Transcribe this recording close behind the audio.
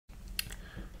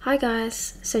Hi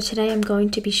guys, so today I'm going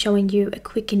to be showing you a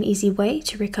quick and easy way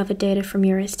to recover data from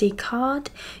your SD card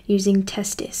using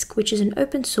TestDisk, which is an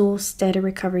open source data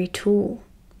recovery tool.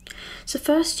 So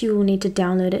first you will need to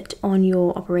download it on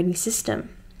your operating system.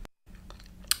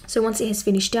 So once it has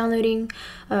finished downloading,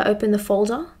 open the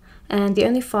folder, and the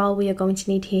only file we are going to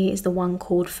need here is the one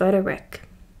called PhotoRec.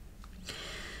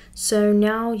 So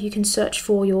now you can search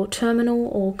for your terminal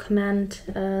or command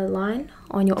line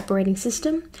on your operating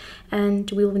system, and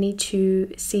we will need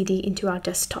to CD into our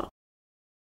desktop.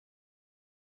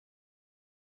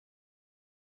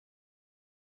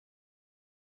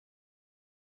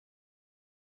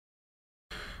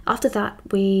 After that,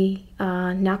 we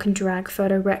now can drag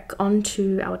PhotoRec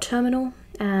onto our terminal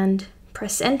and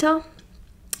press enter,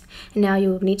 and now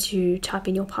you'll need to type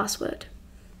in your password.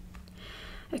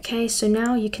 Okay, so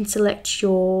now you can select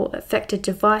your affected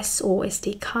device or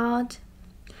SD card,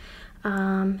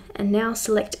 and now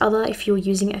select other if you're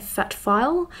using a FAT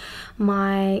file.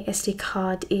 My SD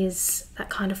card is that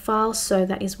kind of file, so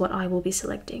that is what I will be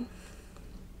selecting.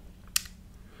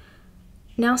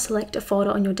 Now select a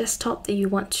folder on your desktop that you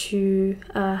want to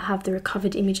have the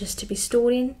recovered images to be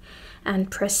stored in,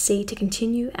 and press C to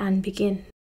continue and begin.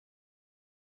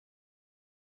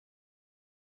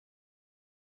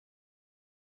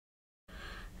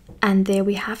 And there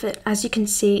we have it. As you can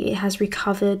see, it has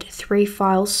recovered 3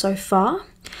 files so far.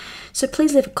 So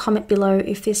please leave a comment below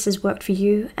if this has worked for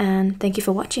you, and thank you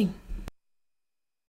for watching.